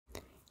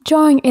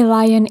Drawing a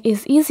lion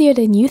is easier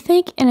than you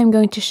think, and I'm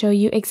going to show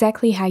you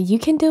exactly how you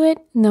can do it,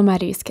 no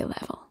matter your skill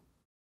level.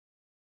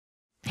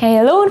 Hey,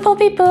 hello wonderful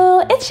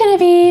people, it's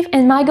Genevieve,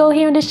 and my goal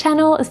here on this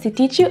channel is to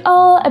teach you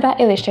all about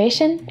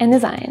illustration and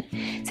design.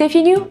 So if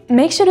you're new,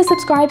 make sure to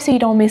subscribe so you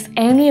don't miss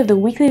any of the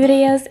weekly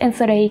videos and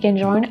so that you can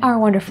join our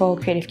wonderful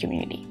creative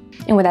community.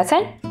 And with that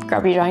said,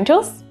 grab your drawing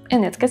tools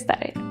and let's get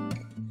started.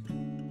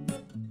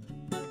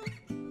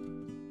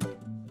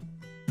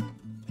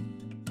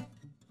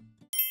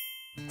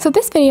 So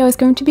this video is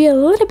going to be a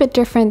little bit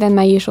different than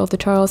my usual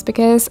tutorials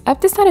because I've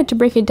decided to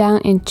break it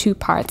down in two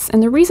parts.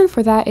 And the reason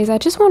for that is I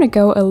just want to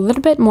go a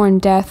little bit more in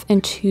depth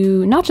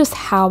into not just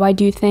how I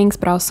do things,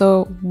 but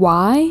also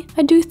why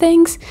I do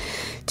things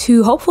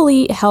to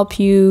hopefully help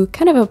you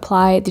kind of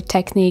apply the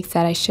techniques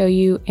that I show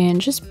you in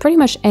just pretty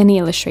much any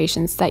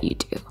illustrations that you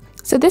do.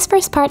 So this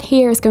first part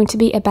here is going to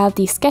be about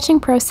the sketching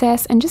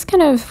process and just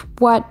kind of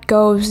what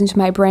goes into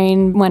my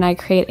brain when I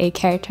create a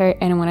character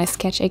and when I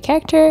sketch a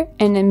character,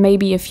 and then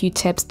maybe a few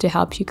tips to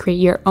help you create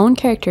your own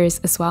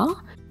characters as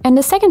well. And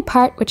the second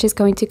part, which is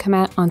going to come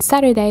out on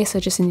Saturday, so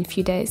just in a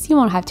few days, you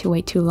won't have to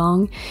wait too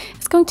long,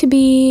 is going to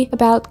be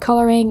about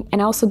coloring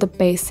and also the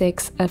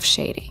basics of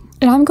shading.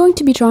 And I'm going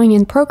to be drawing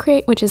in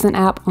Procreate, which is an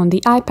app on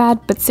the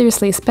iPad, but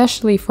seriously,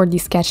 especially for the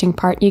sketching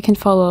part, you can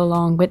follow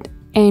along with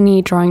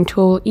any drawing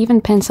tool, even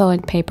pencil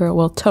and paper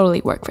will totally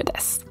work for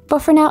this. But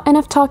for now,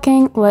 enough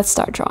talking, let's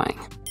start drawing.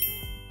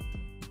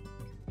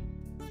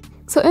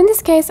 So in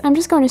this case, I'm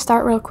just going to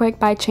start real quick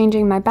by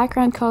changing my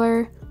background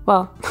color.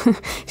 Well,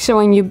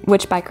 showing you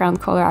which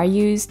background color I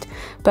used,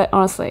 but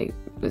honestly,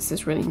 this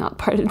is really not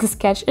part of the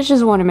sketch. I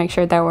just want to make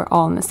sure that we're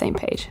all on the same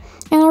page.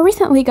 And I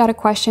recently got a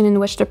question in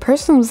which the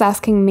person was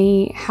asking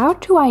me, how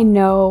do I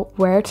know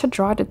where to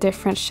draw the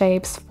different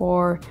shapes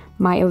for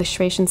my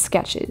illustration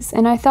sketches?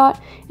 And I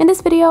thought in this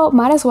video,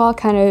 might as well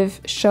kind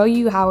of show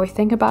you how I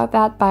think about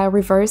that by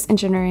reverse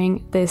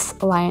engineering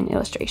this lion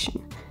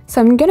illustration.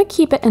 So I'm gonna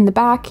keep it in the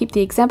back, keep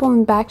the example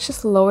in the back,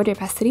 just lower the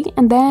opacity,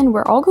 and then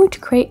we're all going to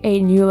create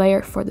a new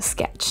layer for the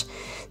sketch.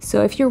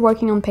 So if you're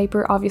working on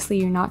paper, obviously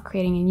you're not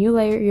creating a new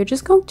layer, you're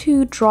just going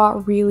to draw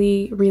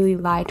really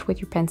light with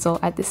your pencil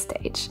at this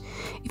stage.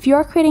 If you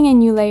are creating a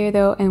new layer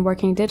though and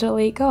working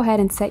digitally, go ahead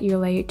and set your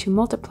layer to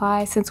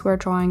multiply since we're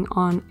drawing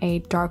on a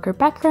darker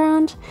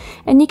background,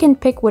 and you can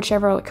pick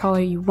whichever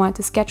color you want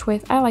to sketch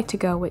with. I like to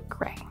go with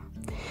gray.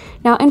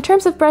 Now in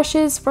terms of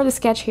brushes, for the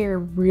sketch here,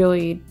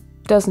 really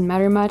doesn't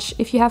matter much.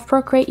 If you have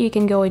Procreate, you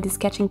can go in the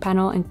sketching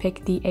panel and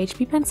pick the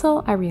HB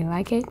pencil. I really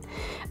like it.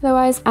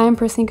 Otherwise, I'm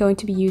personally going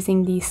to be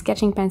using the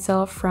sketching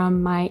pencil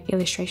from my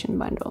illustration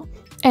bundle.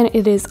 And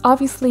it is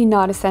obviously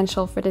not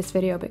essential for this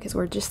video because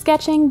we're just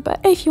sketching, but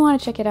if you want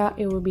to check it out,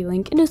 it will be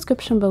linked in the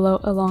description below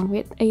along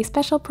with a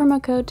special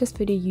promo code just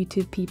for the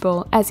YouTube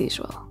people as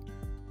usual.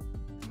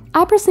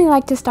 I personally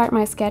like to start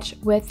my sketch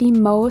with the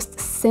most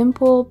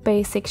simple,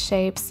 basic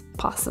shapes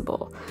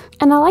possible.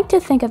 And I like to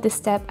think of this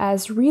step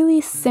as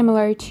really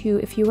similar to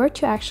if you were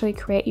to actually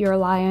create your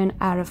lion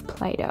out of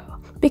Play-Doh.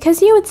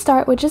 Because you would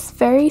start with just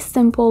very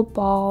simple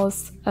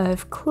balls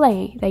of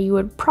clay that you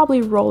would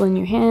probably roll in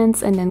your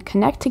hands and then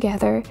connect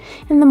together.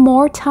 And the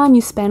more time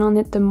you spend on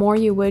it, the more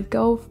you would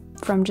go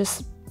from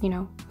just,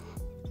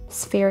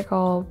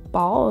 spherical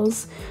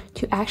balls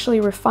to actually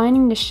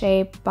refining the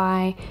shape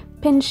by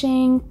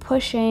pinching,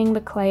 pushing the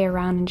clay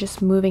around and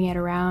just moving it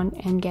around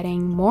and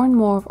getting more and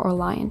more of our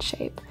lion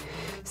shape.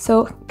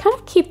 So kind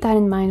of keep that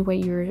in mind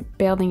when you're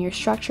building your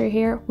structure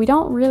here. We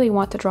don't really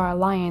want to draw a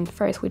lion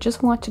first, we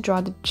just want to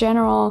draw the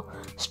general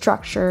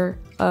structure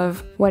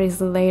of what is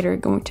later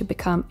going to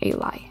become a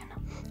lion.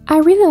 I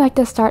really like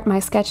to start my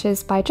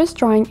sketches by just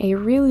drawing a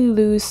really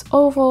loose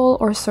oval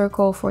or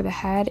circle for the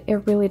head.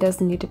 It really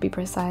doesn't need to be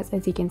precise,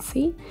 as you can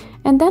see.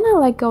 And then I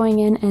like going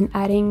in and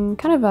adding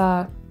kind of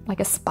a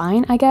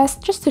spine, I guess,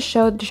 just to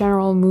show the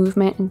general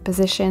movement and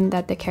position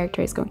that the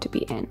character is going to be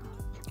in.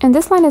 And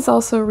this line is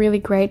also really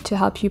great to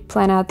help you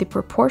plan out the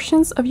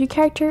proportions of your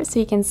character. So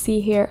you can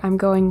see here I'm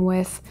going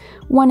with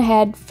one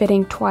head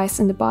fitting twice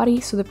in the body,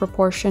 so the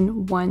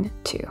proportion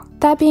 1:2.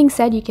 That being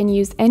said, you can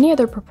use any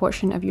other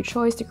proportion of your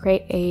choice to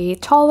create a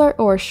taller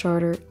or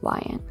shorter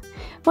lion.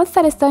 Once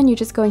that is done, you're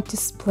just going to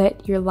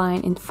split your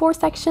line in 4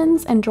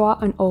 sections and draw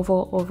an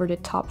oval over the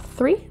top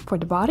 3 for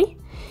the body.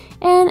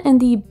 And in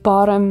the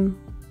bottom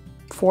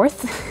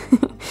 4th,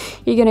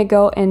 you're gonna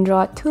go and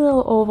draw 2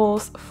 little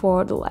ovals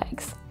for the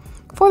legs.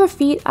 For the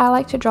feet, I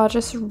like to draw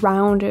just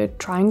rounded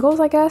triangles,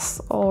 I guess,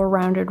 or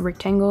rounded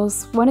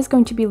rectangles. One is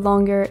going to be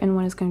longer and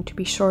one is going to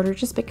be shorter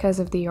just because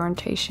of the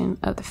orientation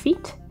of the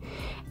feet.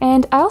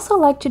 And I also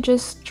like to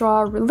just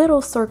draw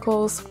little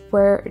circles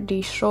where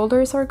the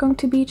shoulders are going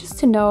to be, just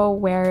to know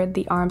where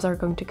the arms are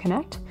going to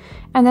connect.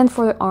 And then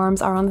for the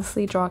arms, I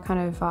honestly draw kind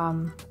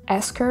of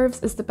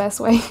S-curves is the best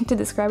way to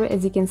describe it.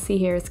 As you can see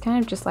here, it's kind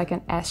of just like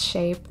an S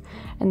shape.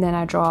 And then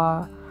I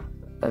draw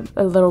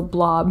a little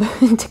blob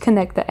to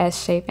connect the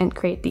S shape and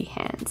create the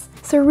hands.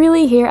 So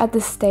really here at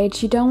this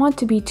stage, you don't want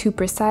to be too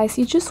precise.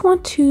 You just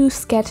want to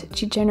sketch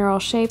the general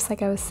shapes,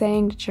 like I was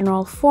saying, the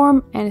general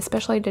form, and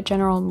especially the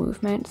general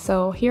movement.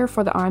 So here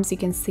for the arms, you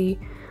can see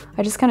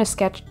I just kind of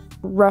sketched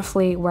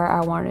roughly where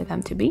I wanted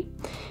them to be,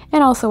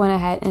 and also went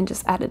ahead and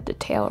just added the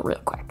tail real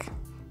quick.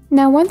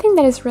 Now, one thing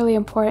that is really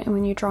important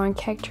when you're drawing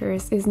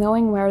characters is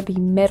knowing where the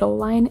middle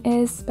line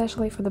is,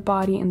 especially for the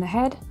body and the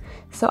head.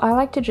 So I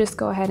like to just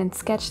go ahead and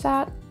sketch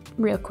that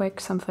real quick,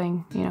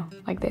 something, you know,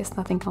 like this,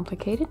 nothing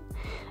complicated.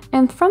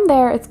 And from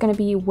there, it's going to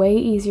be way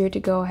easier to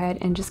go ahead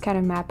and just kind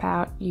of map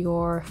out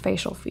your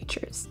facial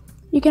features.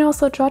 You can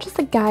also draw just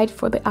a guide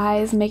for the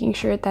eyes, making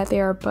sure that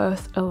they are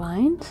both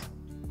aligned.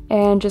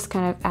 And just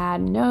kind of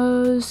add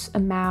nose, a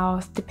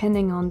mouth,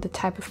 depending on the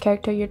type of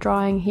character you're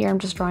drawing. Here I'm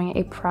just drawing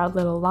a proud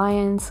little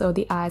lion, so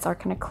the eyes are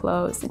kind of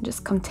closed and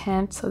just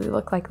contempt, so they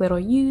look like little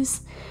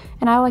U's.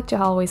 And I like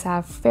to always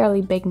have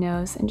fairly big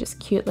nose and just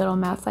cute little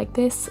mouth like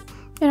this.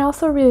 And I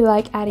also really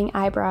like adding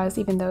eyebrows,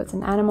 even though it's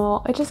an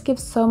animal. It just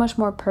gives so much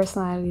more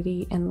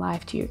personality and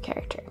life to your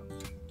character.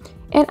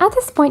 And at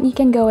this point, you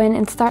can go in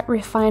and start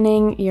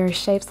refining your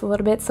shapes a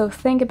little bit. So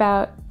think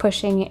about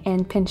pushing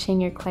and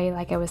pinching your clay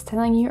like I was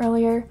telling you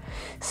earlier.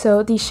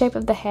 So the shape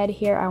of the head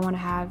here, I want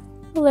to have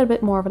a little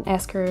bit more of an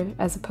S curve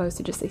as opposed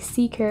to just a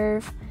C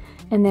curve.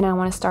 And then I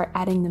want to start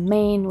adding the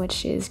mane,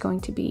 which is going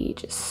to be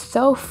just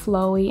so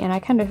flowy. And I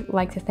kind of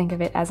like to think of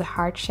it as a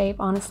heart shape,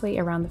 honestly,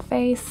 around the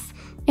face.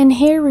 And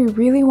here we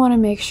really want to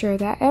make sure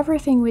that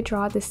everything we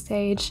draw at this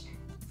stage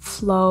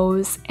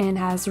flows and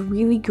has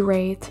really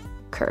great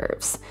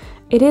curves.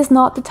 It is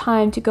not the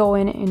time to go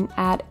in and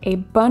add a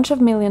bunch of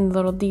million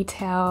little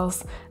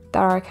details that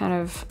are kind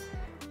of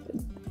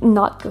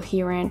not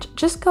coherent.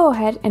 Just go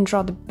ahead and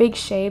draw the big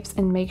shapes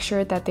and make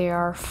sure that they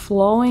are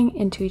flowing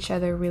into each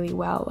other really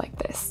well like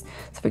this.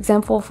 So for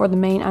example, for the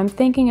mane, I'm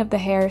thinking of the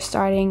hair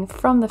starting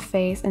from the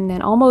face and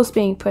then almost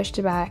being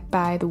pushed back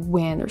by the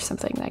wind or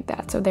something like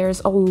that. So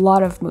there's a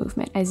lot of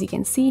movement, as you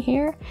can see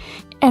here.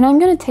 And I'm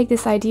going to take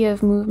this idea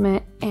of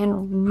movement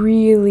and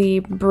really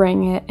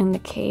bring it in the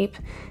cape.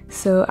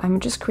 So I'm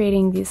just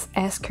creating these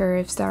S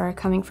curves that are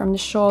coming from the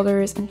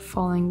shoulders and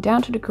falling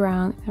down to the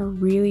ground in a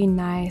really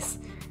nice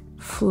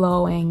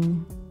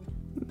flowing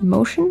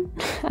motion,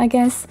 I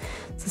guess.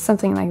 So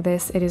something like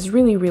this. It is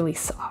really, really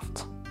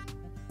soft.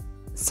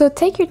 So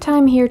take your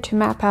time here to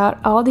map out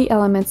all the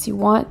elements you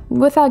want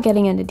without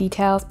getting into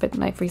details, but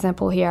like for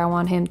example here, I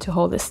want him to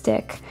hold a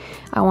stick.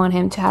 I want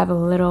him to have a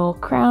little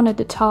crown at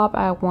the top.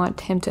 I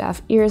want him to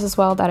have ears as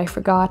well that I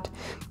forgot,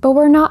 but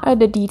we're not at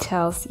the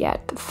details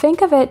yet.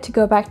 Think of it, to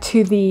go back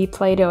to the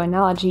Play-Doh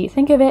analogy,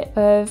 think of it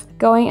of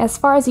going as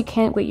far as you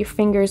can with your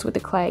fingers with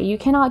the clay. You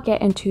cannot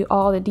get into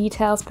all the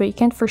details, but you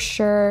can for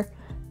sure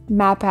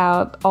map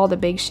out all the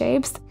big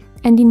shapes.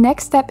 And the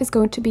next step is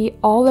going to be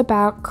all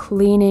about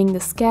cleaning the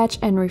sketch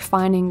and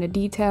refining the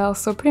details.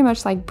 So pretty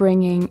much like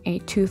bringing a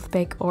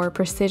toothpick or a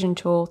precision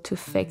tool to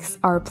fix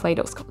our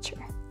Play-Doh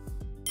sculpture.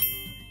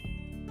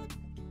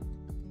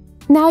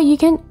 Now you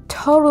can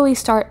totally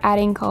start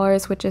adding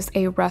colors with just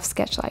a rough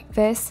sketch like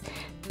this.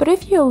 But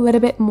if you're a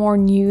little bit more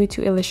new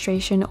to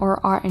illustration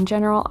or art in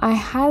general, I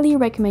highly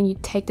recommend you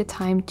take the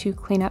time to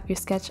clean up your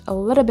sketch a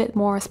little bit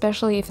more,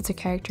 especially if it's a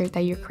character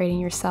that you're creating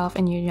yourself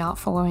and you're not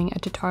following a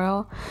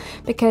tutorial,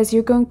 because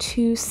you're going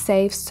to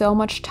save so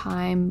much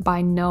time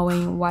by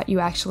knowing what you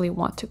actually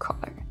want to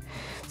color.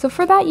 So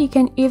for that, you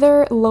can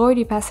either lower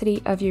the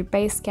opacity of your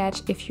base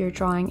sketch if you're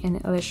drawing in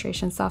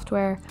illustration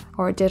software,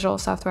 or digital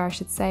software I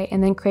should say,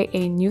 and then create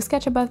a new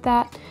sketch above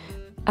that,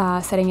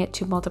 setting it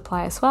to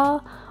multiply as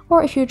well.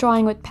 Or if you're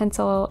drawing with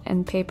pencil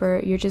and paper,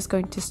 you're just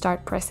going to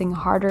start pressing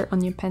harder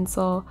on your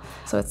pencil.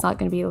 So it's not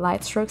going to be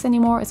light strokes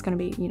anymore. It's going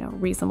to be, you know,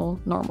 reasonable,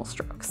 normal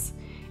strokes.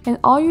 And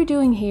all you're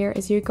doing here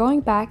is you're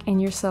going back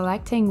and you're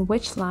selecting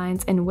which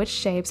lines and which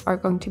shapes are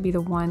going to be the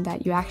one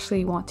that you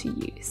actually want to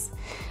use.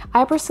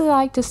 I personally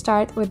like to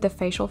start with the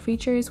facial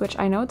features, which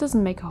I know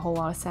doesn't make a whole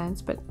lot of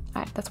sense, but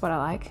that's what I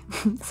like.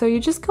 So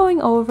you're just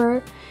going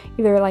over,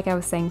 either like I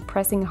was saying,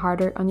 pressing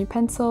harder on your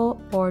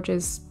pencil, or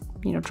just,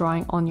 you know,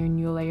 drawing on your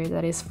new layer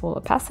that is full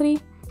opacity.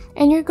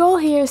 And your goal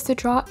here is to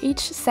draw each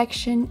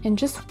section in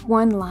just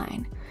one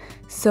line.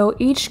 So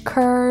each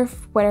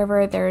curve,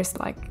 whatever there's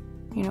like,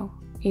 you know,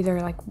 either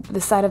like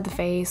the side of the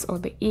face or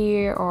the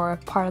ear or a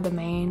part of the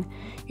mane,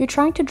 you're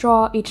trying to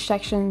draw each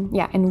section,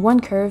 in one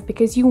curve,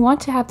 because you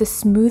want to have the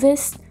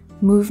smoothest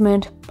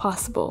movement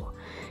possible.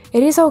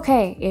 It is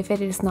okay if it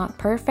is not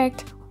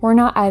perfect. We're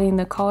not adding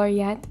the color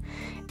yet.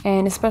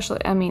 And especially,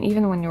 I mean,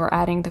 even when you're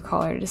adding the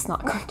color, it's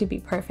not going to be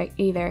perfect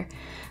either.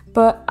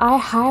 But I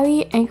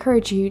highly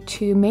encourage you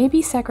to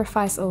maybe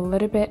sacrifice a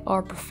little bit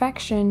of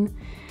perfection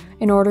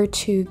in order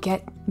to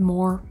get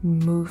more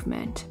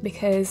movement.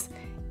 Because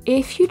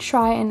if you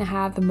try and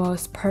have the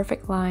most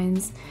perfect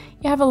lines,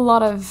 you have a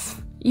lot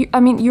of,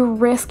 you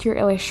risk your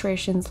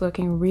illustrations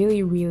looking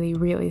really, really,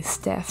 really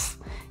stiff.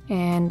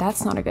 And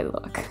that's not a good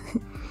look.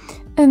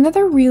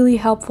 Another really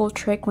helpful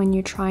trick when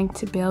you're trying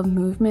to build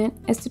movement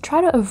is to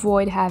try to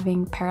avoid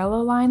having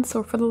parallel lines.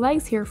 So for the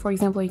legs here, for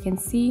example, you can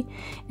see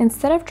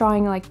instead of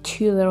drawing like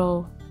two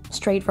little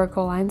straight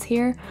vertical lines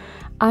here,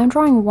 I'm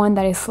drawing one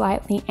that is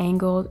slightly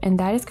angled, and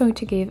that is going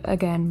to give,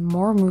 again,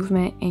 more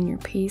movement in your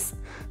piece.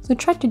 So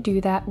try to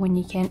do that when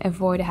you can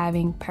avoid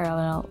having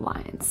parallel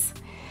lines.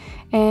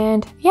 And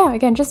And yeah,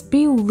 again, just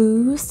be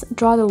loose,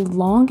 draw the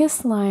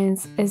longest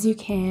lines as you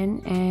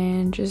can,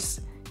 and just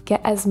get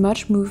as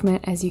much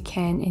movement as you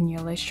can in your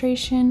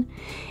illustration.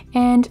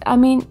 And I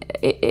mean,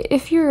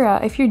 if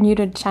you're new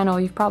to the channel,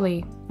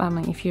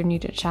 if you're new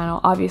to the channel,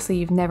 obviously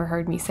you've never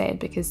heard me say it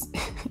because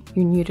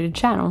you're new to the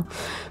channel.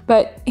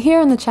 But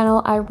here on the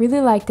channel, I really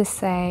like to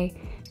say,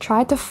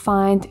 try to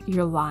find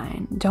your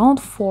line. Don't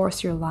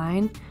force your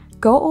line.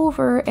 Go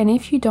over, and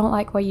if you don't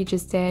like what you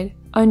just did,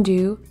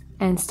 undo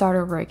and start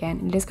over again.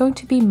 It is going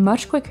to be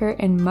much quicker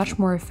and much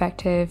more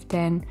effective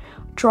than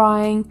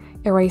drawing,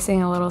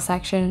 erasing a little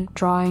section,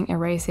 drawing,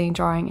 erasing,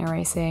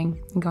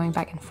 and going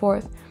back and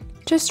forth.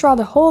 Just draw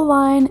the whole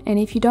line, and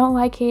if you don't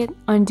like it,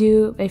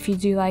 undo. If you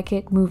do like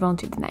it, move on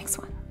to the next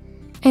one.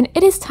 And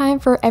it is time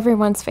for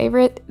everyone's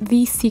favorite,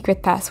 the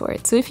secret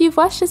password. So if you've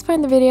watched this part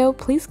in the video,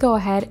 please go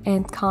ahead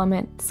and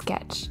comment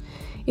sketch.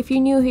 If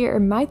you're new here, it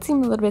might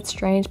seem a little bit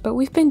strange, but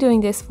we've been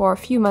doing this for a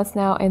few months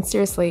now, and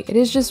seriously, it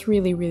is just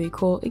really, really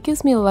cool. It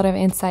gives me a lot of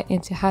insight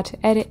into how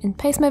to edit and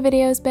pace my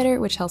videos better,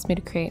 which helps me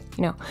to create,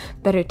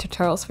 better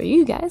tutorials for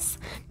you guys.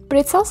 But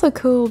it's also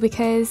cool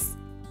because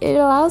it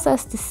allows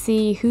us to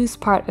see who's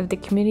part of the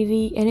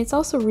community, and it's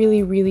also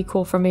really, really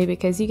cool for me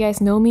because you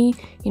guys know me,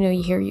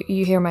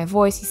 you hear my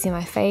voice, you see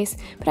my face,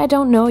 but I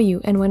don't know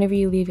you, and whenever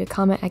you leave a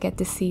comment, I get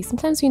to see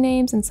sometimes your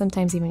names and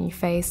sometimes even your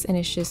face, and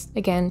it's just,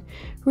 again,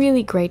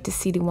 really great to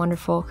see the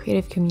wonderful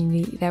creative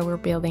community that we're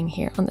building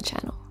here on the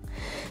channel.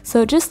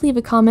 So just leave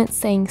a comment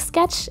saying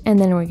sketch, and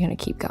then we're gonna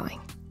keep going.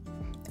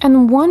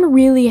 And one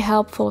really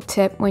helpful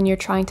tip when you're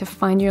trying to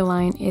find your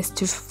line is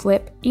to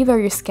flip either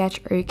your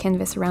sketch or your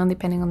canvas around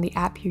depending on the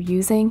app you're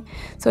using.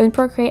 So in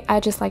Procreate,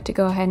 I just like to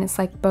go ahead and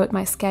select both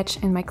my sketch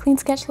and my clean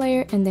sketch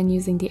layer, and then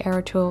using the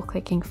arrow tool,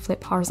 clicking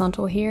flip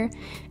horizontal here.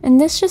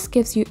 And this just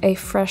gives you a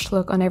fresh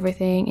look on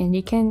everything, and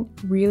you can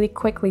really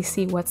quickly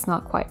see what's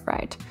not quite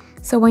right.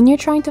 So when you're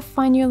trying to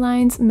find your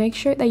lines, make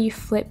sure that you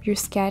flip your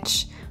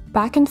sketch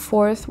back and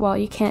forth. Well,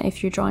 you can't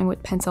if you're drawing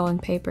with pencil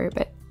and paper,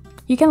 but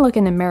you can look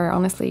in the mirror.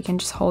 Honestly, you can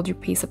just hold your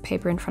piece of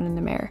paper in front of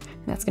the mirror,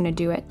 and that's gonna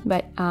do it.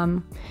 But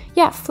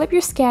yeah, flip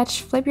your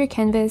sketch, flip your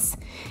canvas,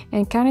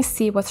 and kind of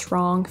see what's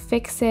wrong,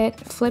 fix it,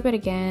 flip it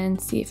again,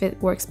 see if it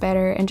works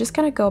better, and just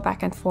kind of go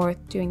back and forth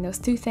doing those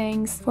two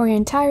things for your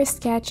entire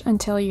sketch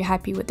until you're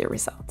happy with the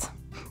result.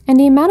 And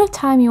the amount of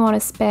time you want to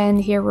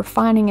spend here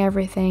refining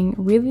everything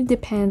really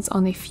depends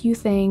on a few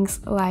things,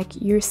 like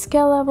your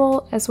skill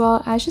level, as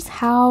well as just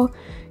how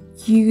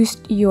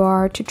used you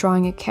are to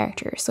drawing a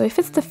character. So if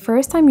it's the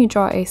first time you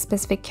draw a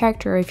specific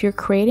character, if you're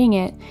creating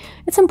it,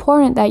 it's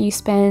important that you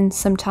spend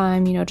some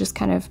time, just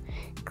kind of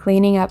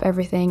cleaning up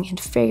everything and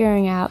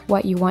figuring out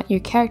what you want your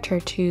character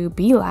to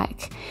be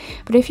like.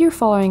 But if you're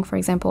following, for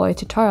example, a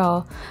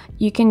tutorial,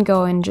 you can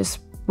go and just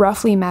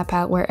roughly map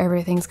out where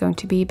everything's going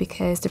to be,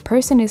 because the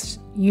person is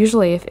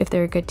usually, if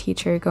they're a good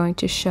teacher, going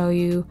to show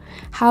you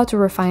how to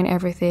refine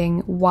everything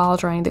while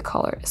drawing the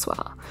color as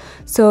well.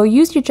 So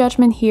use your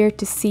judgment here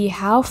to see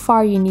how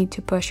far you need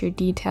to push your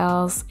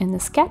details in the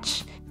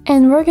sketch.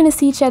 And we're going to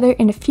see each other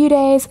in a few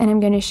days, and I'm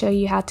going to show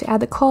you how to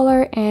add the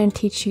color and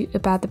teach you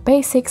about the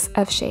basics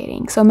of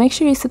shading. So make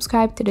sure you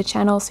subscribe to the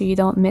channel so you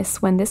don't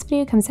miss when this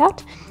video comes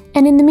out.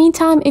 And in the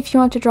meantime, if you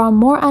want to draw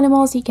more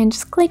animals, you can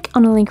just click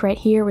on the link right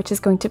here, which is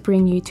going to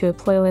bring you to a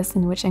playlist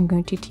in which I'm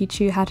going to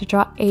teach you how to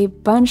draw a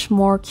bunch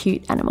more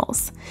cute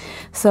animals.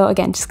 So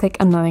again, just click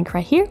on the link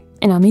right here,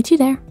 and I'll meet you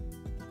there.